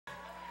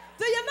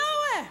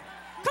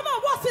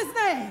What's his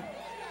name?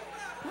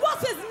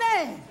 What's his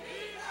name?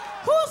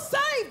 Who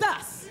saved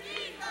us?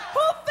 Who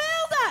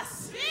filled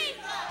us?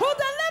 Who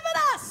delivered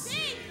us?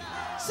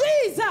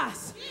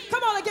 Jesus.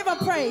 Come on and give him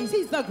praise.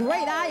 He's the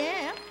great I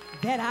am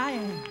that I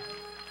am.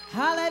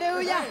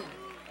 Hallelujah.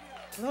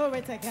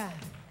 Glory to God.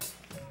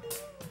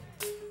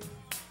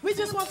 We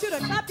just want you to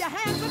clap your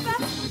hands with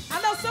us.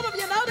 I know some of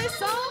you know this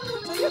song,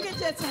 so you can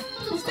just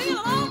sing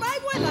along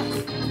right with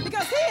us,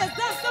 because he has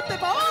done something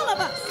for all of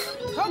us.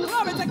 Oh,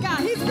 glory to God.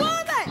 He's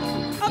worthy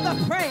of the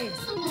praise.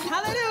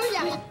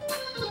 Hallelujah.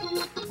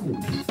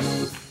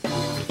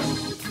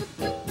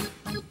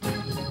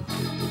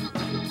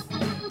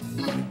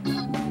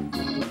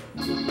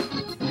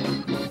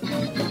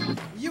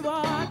 You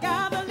are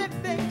God, the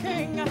living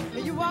King.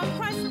 You are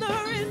Christ, the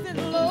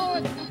risen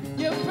Lord.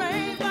 You're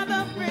praised by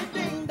the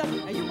redeemed.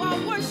 You are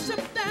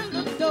worshipped and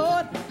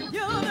adored.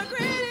 You're the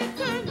great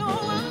eternal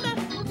wonder.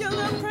 You're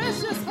the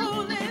precious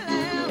holy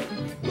Lamb.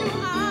 You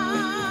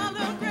are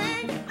the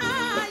great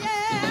I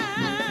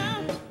am.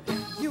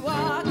 You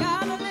are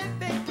God, the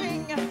living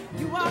King.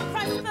 You are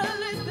Christ, the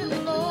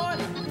risen Lord.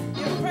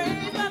 You're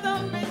praised by the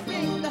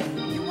redeemed.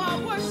 You are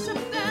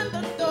worshipped and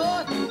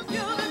adored.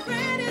 You're the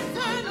great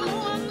eternal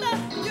wonder.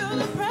 You're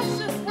the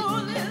precious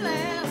holy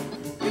Lamb.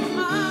 You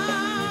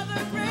are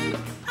the great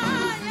I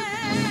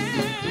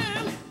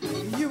am.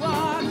 You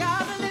are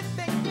God, the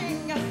living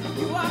King.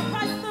 You are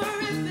Christ, the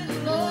risen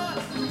Lord.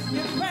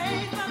 You're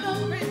praised by the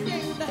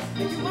redeemed.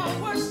 You are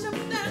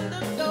worshipped and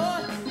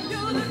adored.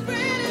 You're the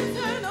great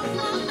eternal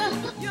wonder.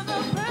 You're the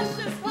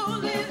precious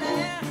holy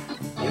Lamb.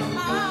 You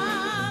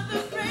are the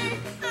great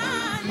I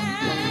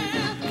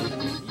am.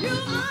 You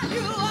are.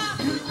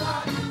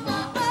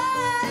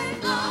 Hey,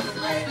 the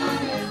great I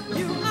am.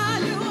 You are.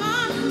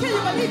 Can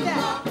you believe that?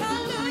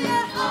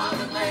 Hallelujah.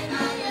 The great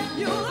I am.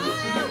 You are.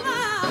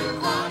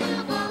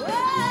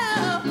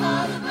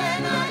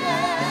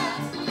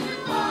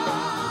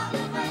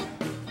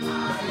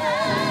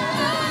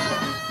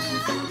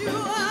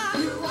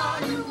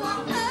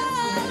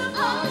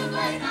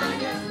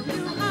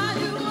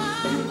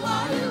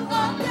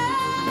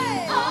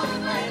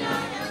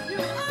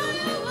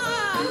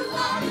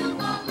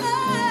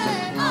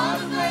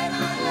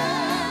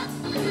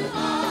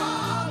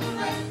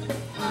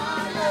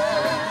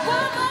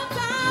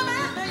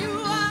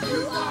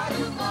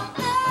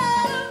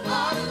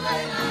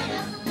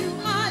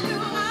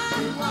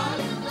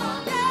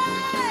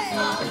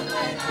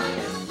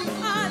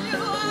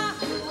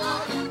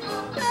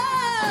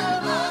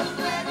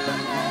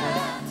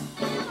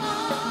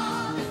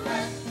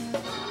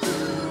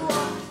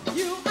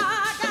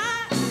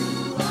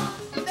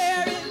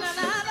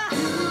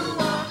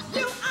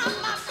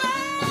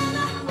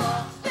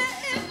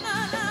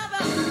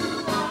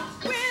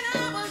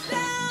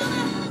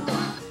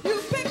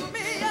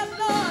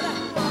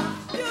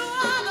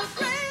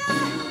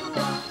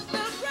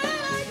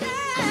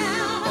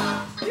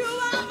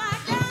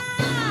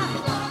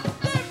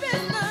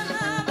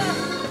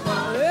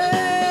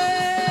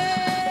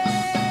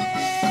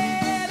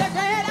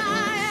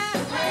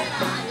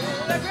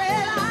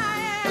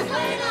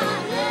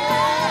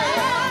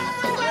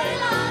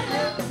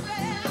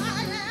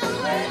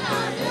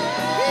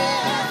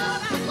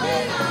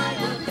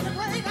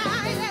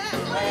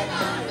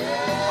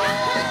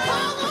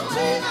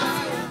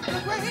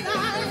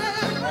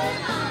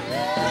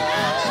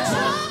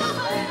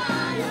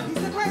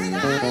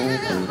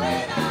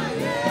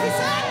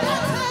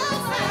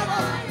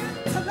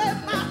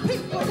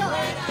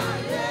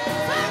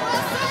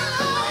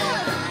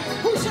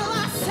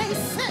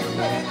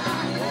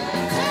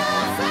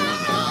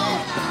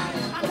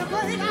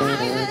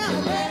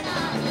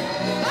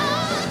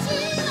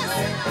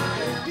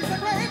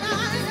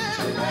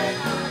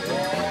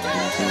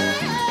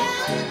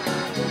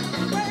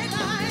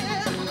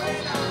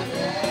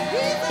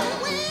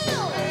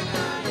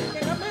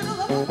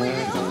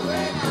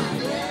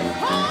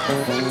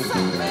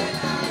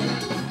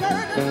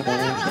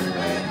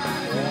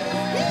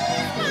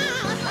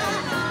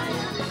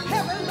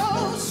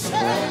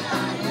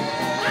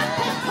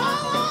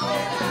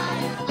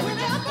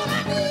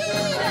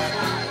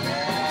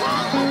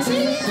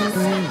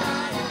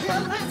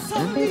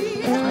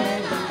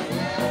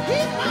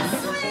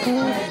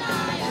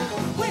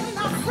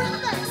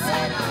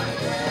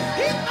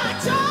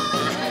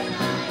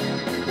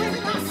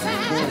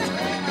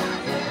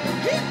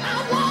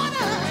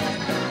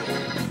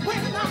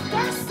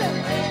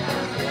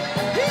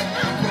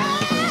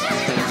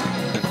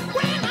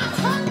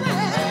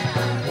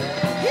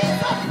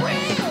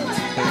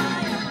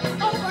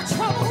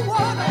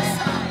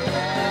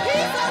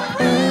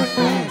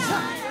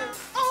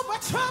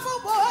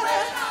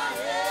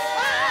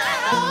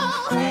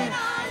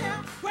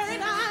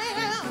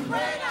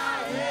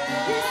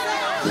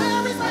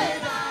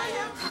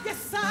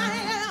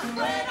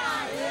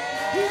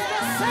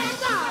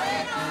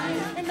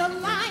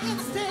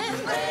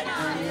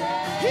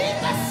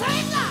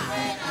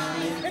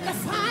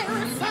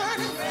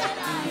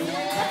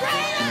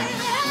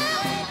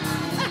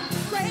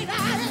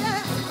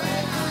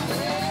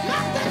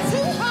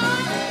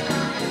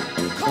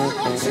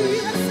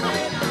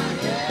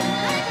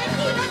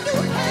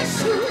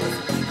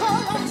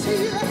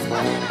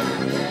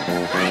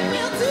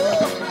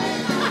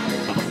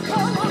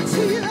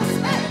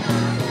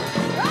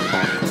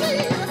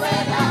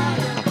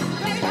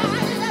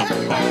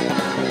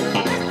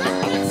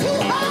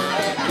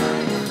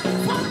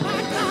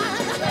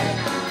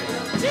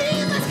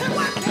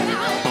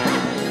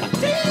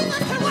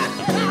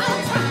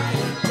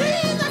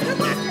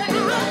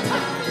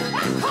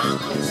 call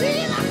on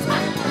Jesus.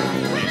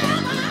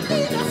 Whenever I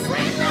need a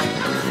friend,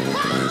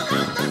 call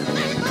on the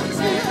name of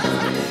Jesus.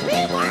 He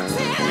works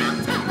it out.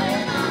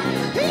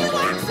 He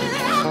works it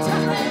out.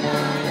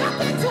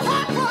 Nothing too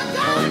hard for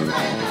God.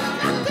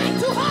 Nothing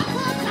too hard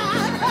for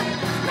God.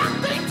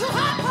 Nothing too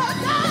hard for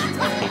God.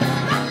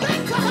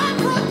 Nothing too hard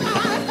for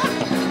God.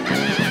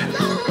 I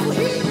know who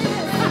He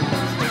is.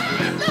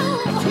 I know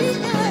who He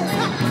is.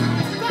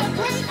 The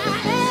great I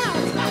am.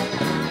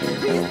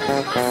 He's been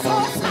my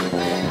source.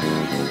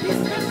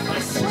 He's been my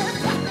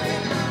strength.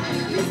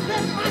 He's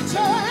been my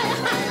joy.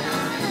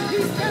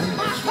 He's been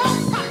my hope.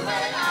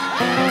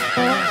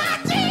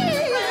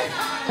 Jesus,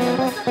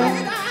 the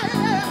great I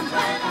am.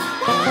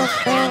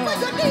 Whatever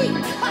you need,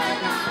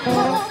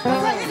 call on the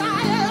great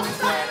I am.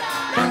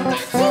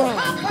 Nothing too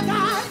hard for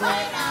God.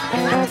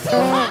 Nothing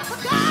too hard for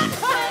God.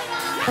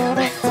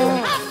 Nothing too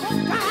hard for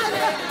God.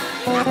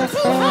 Nothing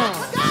too hard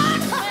for God.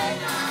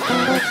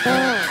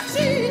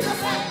 Jesus.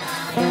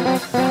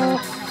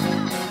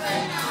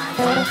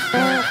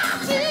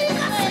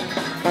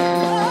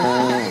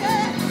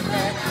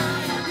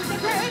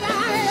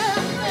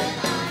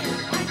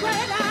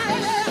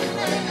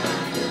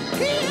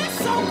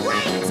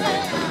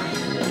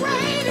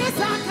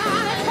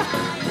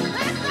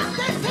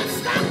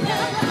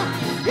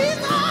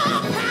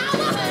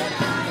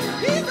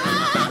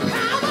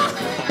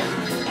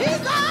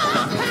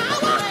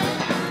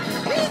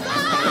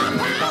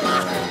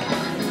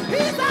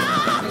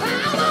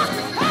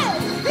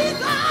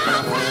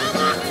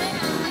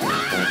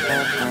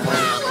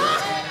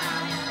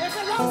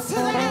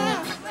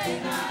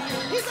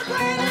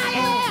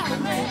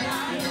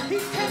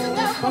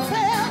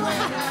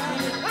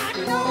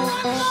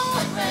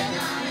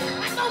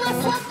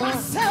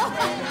 Myself,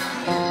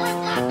 when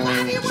my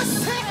body was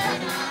sick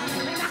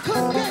and I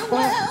couldn't get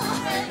well,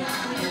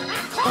 I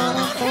called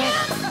on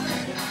Him.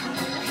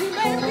 He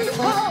made me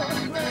whole.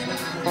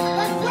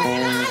 The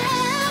great I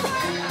am,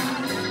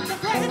 the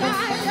great I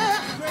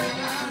am.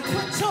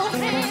 Put your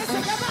hands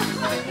together.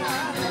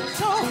 Put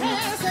your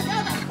hands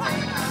together.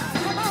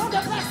 Come on to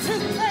bless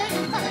His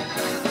name.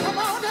 Come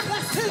on to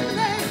bless His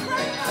name.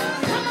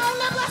 Come on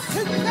to bless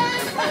His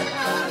name.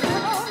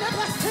 Come on to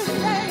bless His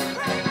name.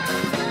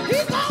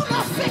 He's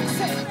gonna fix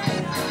it.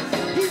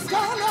 He's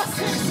gonna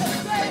fix it.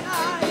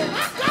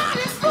 My God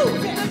is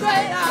moving. The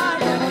great I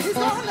am. He's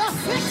gonna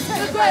fix it.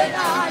 The great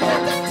I am.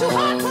 Nothing too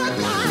hard for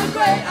God. The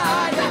great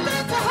I am.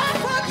 Nothing too hard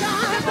for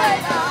God. The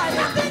great I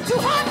am. Nothing too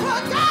hard for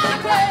God.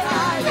 The great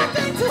I am.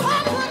 Nothing too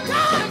hard for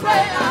God. The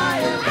great I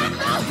am. I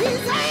know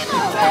He's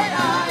able. The great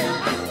I am.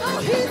 I know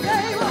He's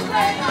able. The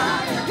great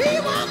I am. He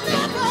will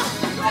never.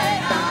 The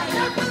great I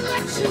am. Never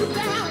let you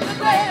down. The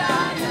great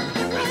I am.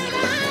 The great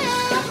I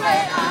am. The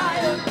great I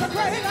am. The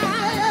great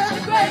I am.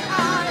 The great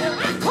I am.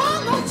 I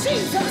call on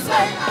Jesus. The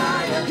great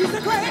I am. He's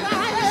the great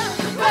I am.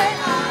 The great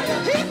I am.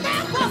 He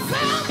never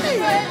failed me.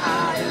 The great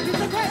I am. He's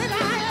the great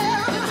I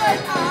am. The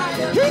great I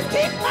am. He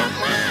keep my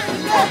mind. The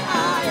great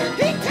I am.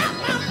 He kept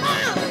my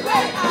mind. The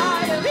great I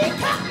am. He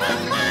kept my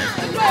mind.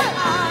 The great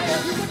I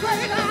am. He's the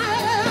great I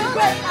am. The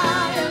great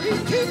I am. He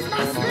keeps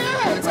my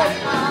spirit. The great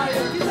I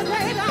am. He's the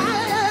great I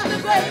am. The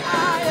great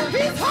I am.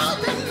 He's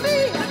holding me.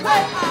 The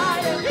great I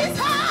am. He's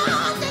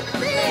holding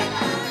me.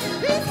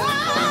 He's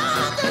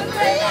holding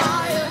me.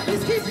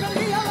 He's keeping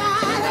me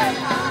alive.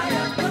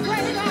 The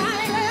great I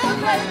am. The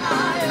great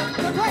I am.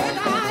 The great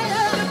I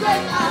am. The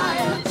great I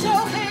am. Put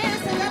your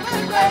hands together.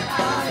 The great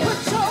I am. Put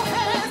your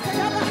hands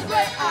together. The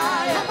great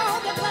I am. Come on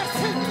to bless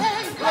His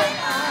name. The great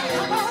I am.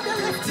 Come on to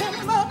lift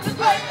Him up. The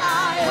great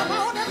I am. Come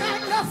on to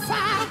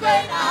magnify. The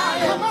great I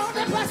am. Come on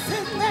to bless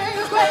His name.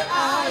 The great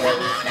I am.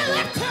 Come on to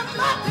lift Him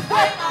up. The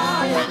great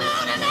I am. Come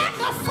on to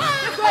magnify.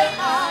 The great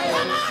I am.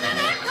 Come on to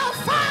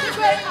magnify. The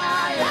great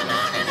I am. Come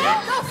on to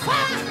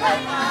magnify. The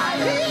great I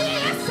am. He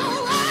is so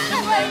worthy.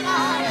 The great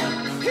I am.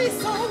 He's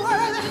so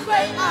worthy. The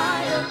great I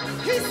am.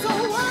 He's so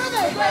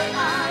worthy. The great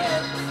I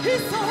am.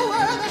 He's so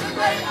worthy. The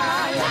great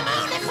I am. Come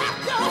on and clap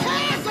your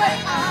hands. The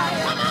great I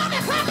am. Come on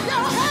and clap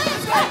your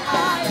hands. The great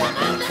I am. Come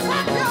on and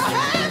clap your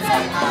hands. The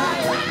great I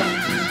am.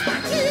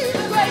 Jesus.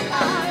 The great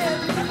I am.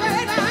 The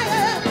great I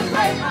am. The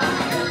great I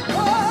am.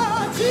 Oh,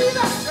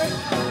 Jesus.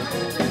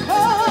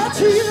 Oh,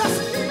 Jesus.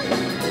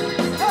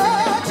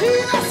 Oh,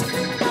 Jesus.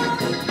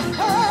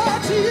 Oh,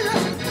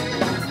 Jesus.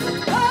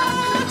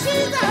 Oh,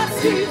 Jesus.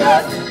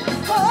 Jesus.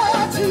 Oh,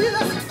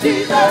 Jesus.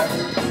 Jesus.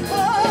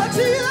 Oh,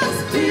 Jesus.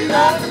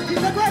 Jesus.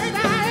 He's the great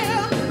I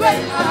am.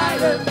 Great I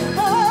am.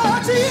 Oh,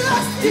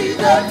 Jesus.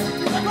 Jesus.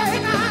 He's the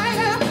great I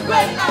am.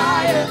 Great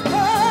I am.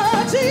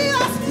 Oh,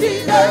 Jesus.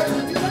 Jesus.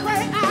 He's the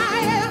great I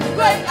am.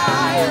 Great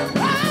I am.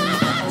 Oh,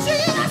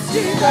 Jesus.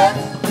 Jesus.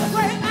 The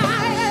great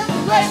I am.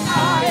 Great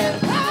I am.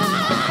 Oh,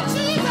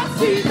 Jesus.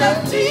 Jesus.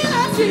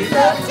 Jesus.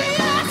 Jesus.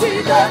 Jesus.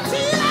 Jesus.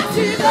 Jesus.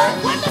 Jesus.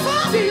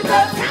 Wonderful.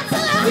 Jesus.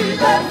 Counselor.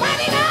 Jesus.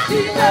 Mighty God.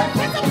 Jesus.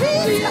 Prince of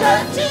Peace. Jesus.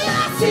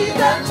 Jesus.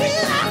 Jesus.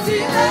 Jesus.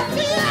 Jesus.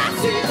 Jesus.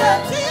 Jesus.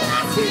 Jesus.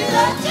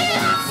 Jesus.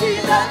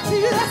 Jesus.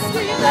 Jesus.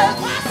 Jesus.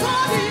 My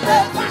soul.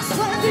 Jesus. My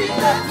strength.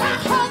 Jesus. My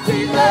hope.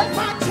 Jesus.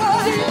 My joy.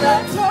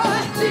 Jesus. Joy.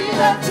 Jesus.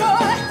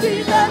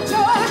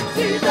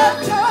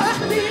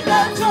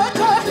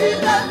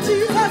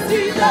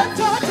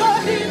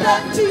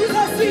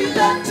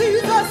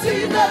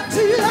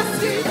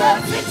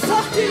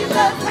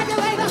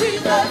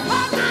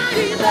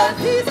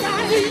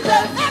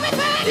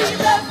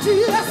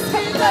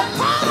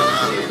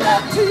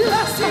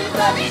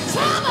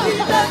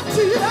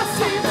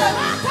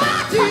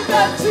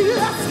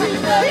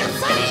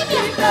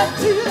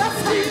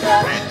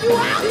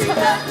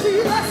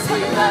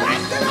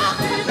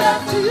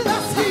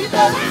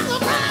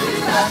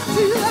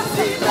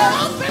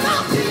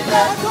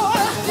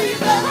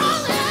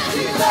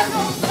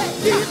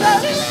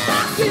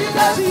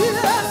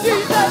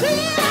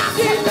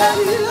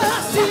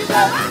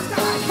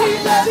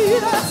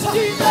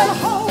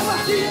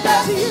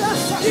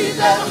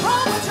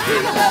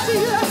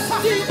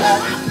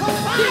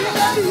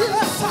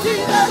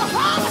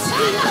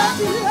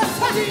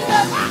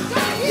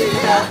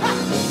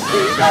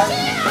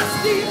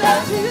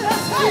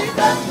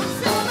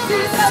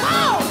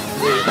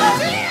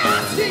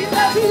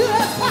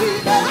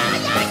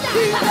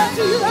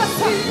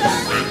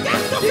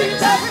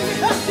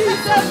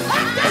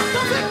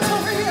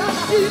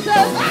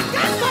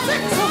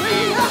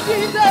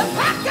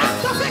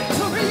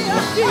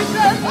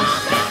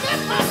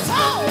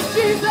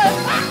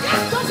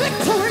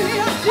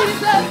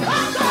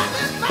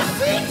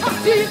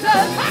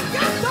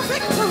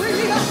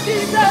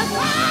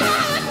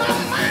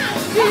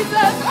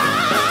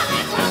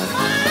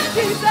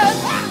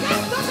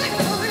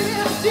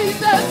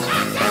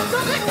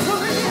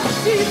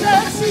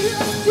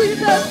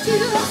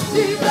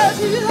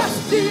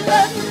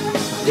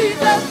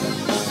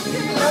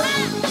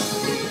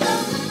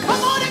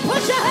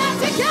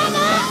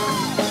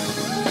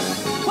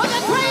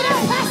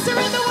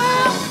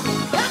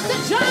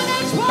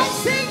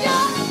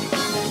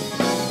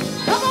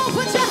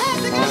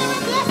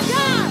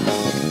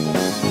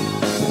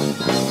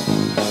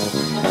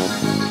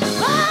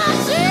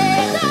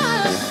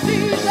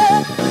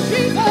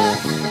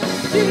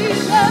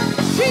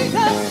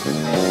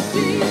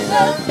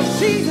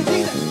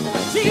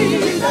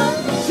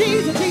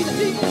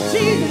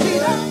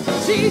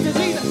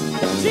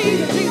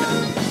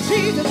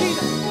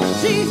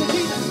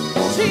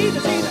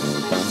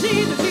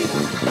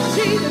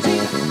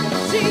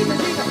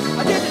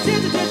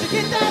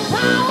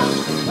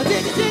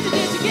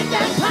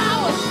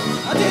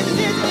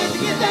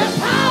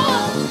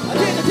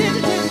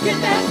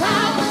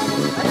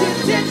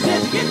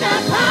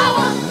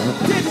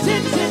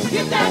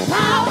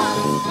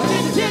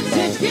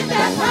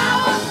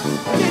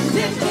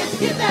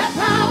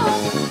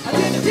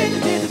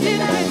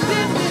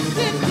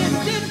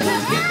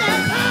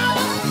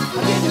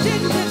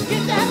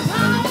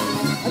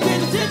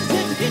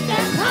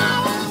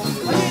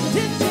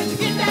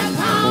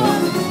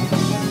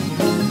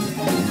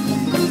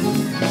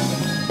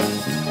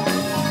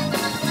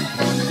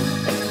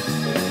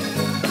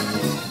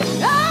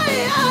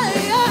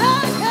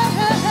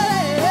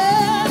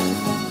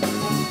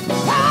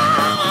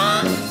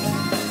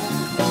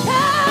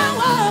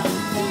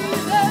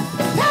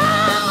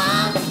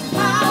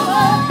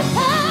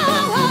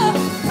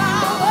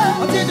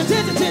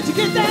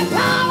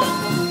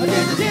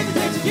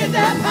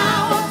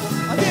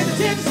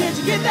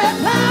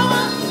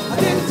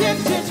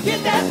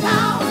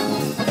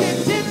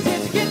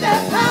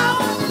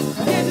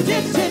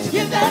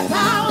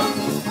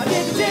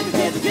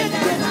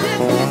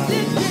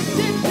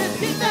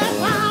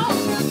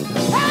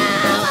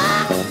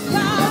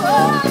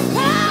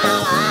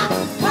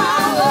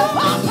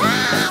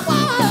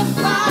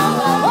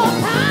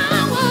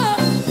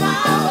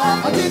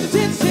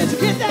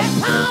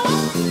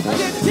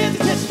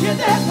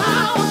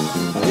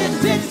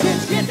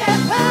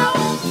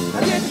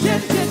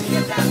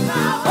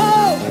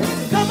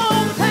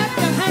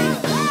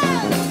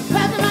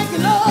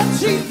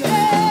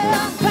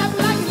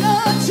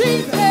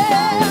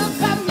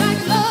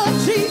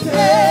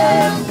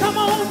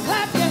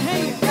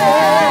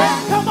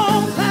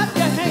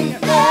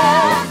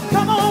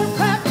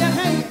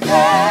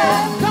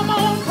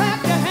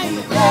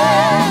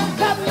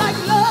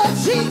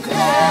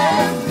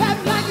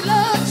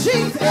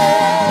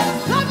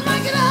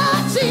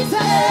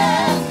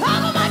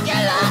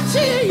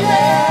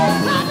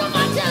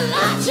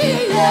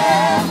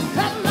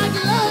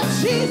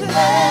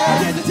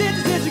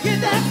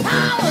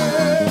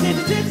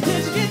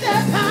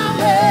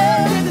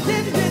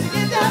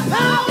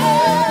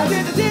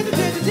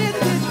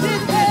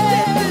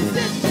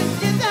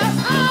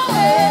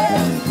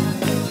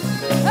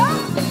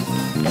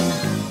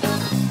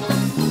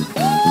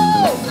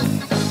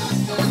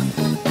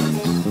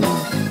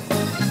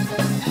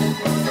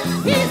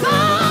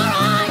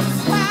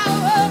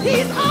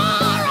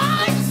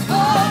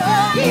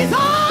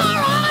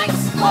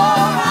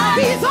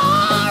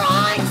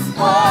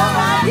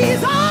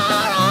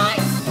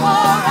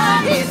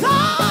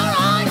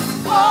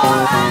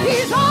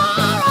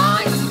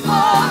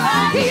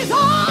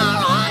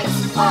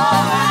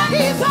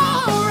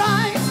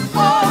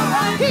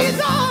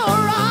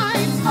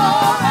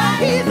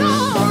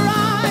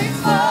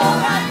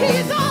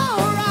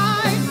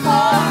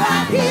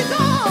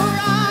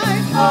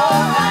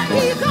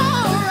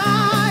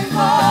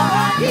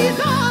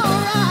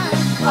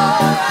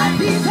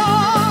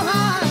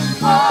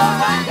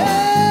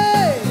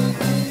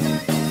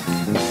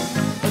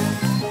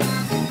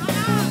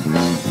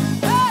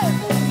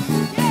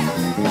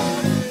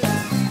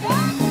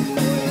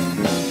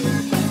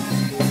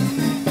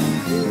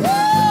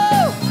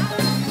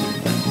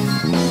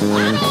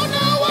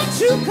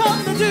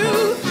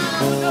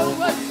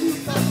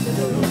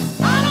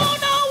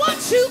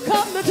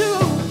 to do.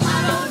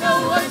 I don't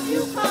know what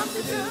you come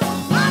to do.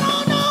 I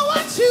don't know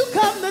what you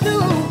come to do.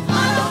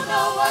 I don't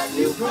know what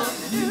you come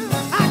to do.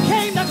 I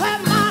came to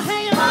clap my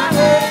hands. My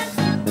hands.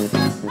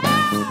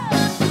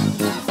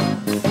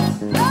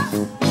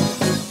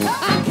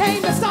 I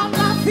came to stomp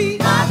my feet.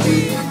 My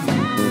feet.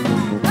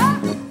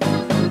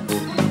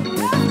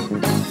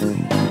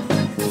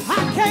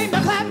 I came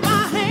to clap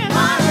my hands.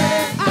 My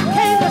hands. I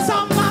came to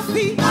stomp my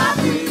feet. My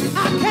feet.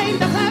 I came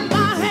to clap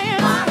my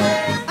hands. My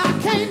hands. I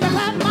came to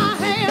clap my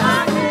hands.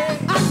 My hands.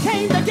 I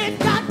came to give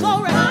God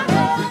glory. My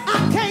hands. I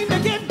came to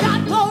give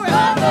God glory. My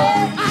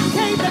hands. I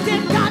came to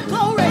give God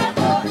glory.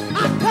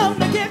 I come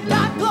to give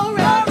God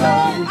glory.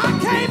 I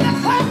came to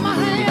clap my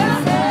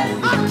hands.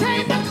 I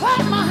came to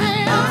clap my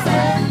hands.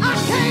 I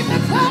came to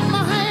clap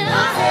my hands.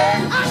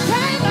 I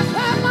came to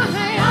clap my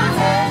hands.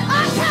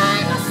 I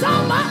came to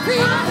stomp my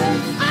feet.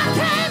 I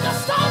came to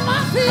stomp my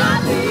feet.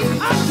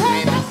 I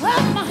came to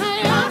clap my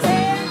hands.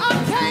 I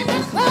came to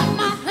clap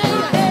my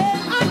hands.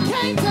 I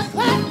came to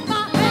clap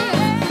my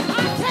hands.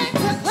 I came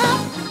to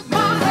clap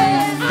my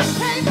hands. I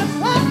came to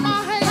clap my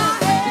hands.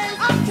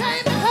 I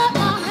came to clap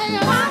my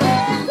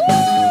hands.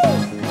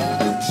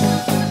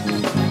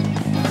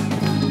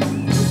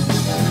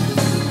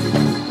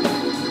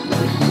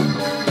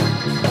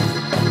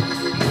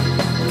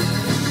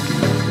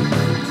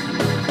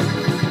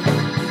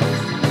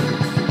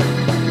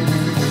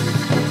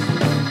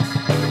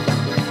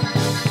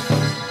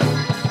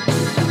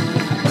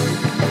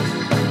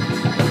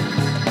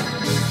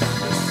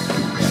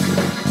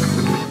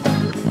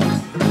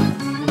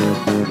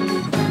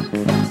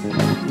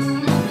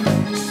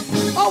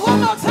 Oh, one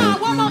more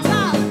time, one more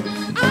time.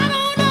 I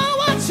don't know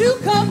what you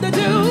come to do.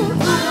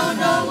 I don't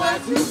know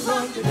what you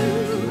come to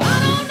do. I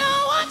don't know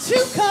what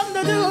you come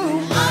to do.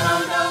 I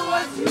don't know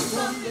what you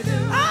come to do.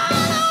 I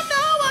don't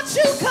know what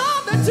you come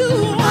to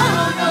do. I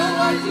don't know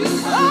what you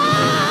come to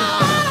do.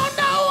 I don't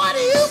know what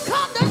you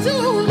come to do.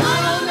 I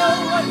don't know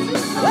what you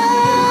come to do.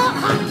 Well,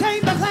 I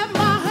came to clap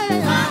my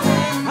hands.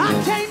 I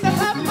came to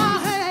clap my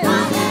hands.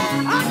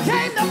 I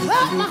came to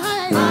clap my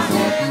hands.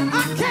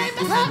 I came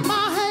to clap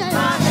my hands.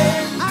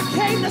 I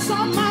came to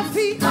stomp my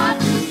feet. I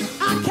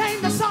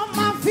came to stomp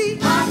my feet.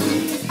 I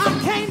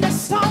came to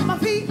stomp my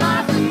feet.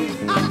 I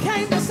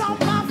came to stomp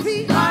my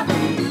feet. I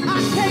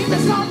came to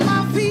stomp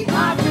my feet. I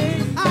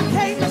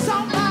came to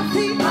stomp my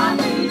feet.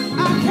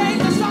 I came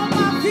to stomp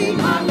my feet.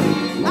 I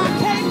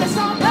came to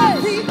stomp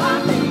my feet. I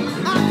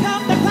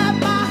come to clap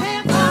my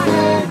hands.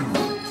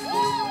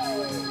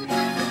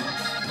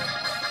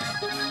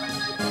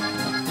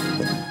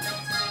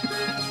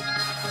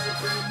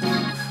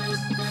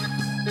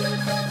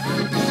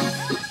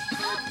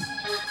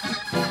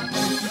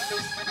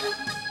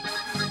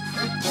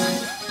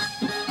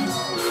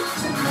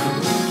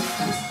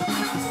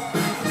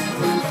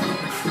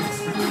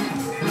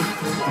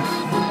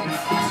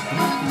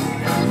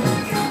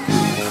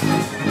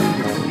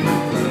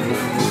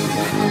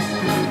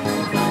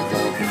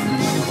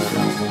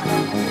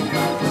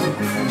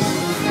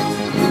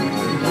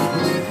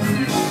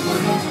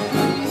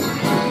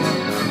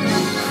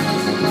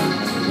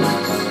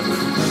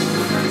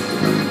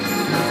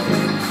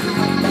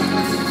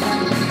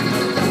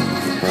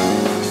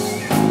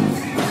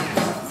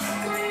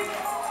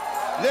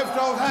 Lift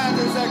those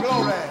hands and say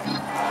glory.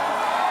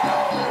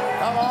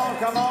 Come on,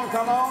 come on,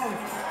 come on.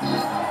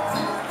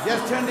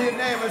 Just turn to your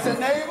neighbor and say,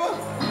 neighbor,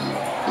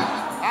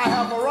 I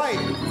have a right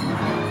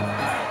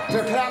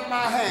to clap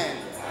my hands.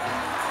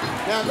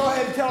 Now go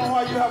ahead and tell them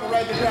why you have a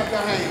right to clap your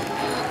hands.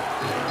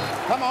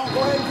 Come on, go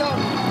ahead and tell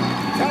them.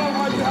 Tell them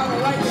why you have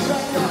a right to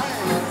clap your hands.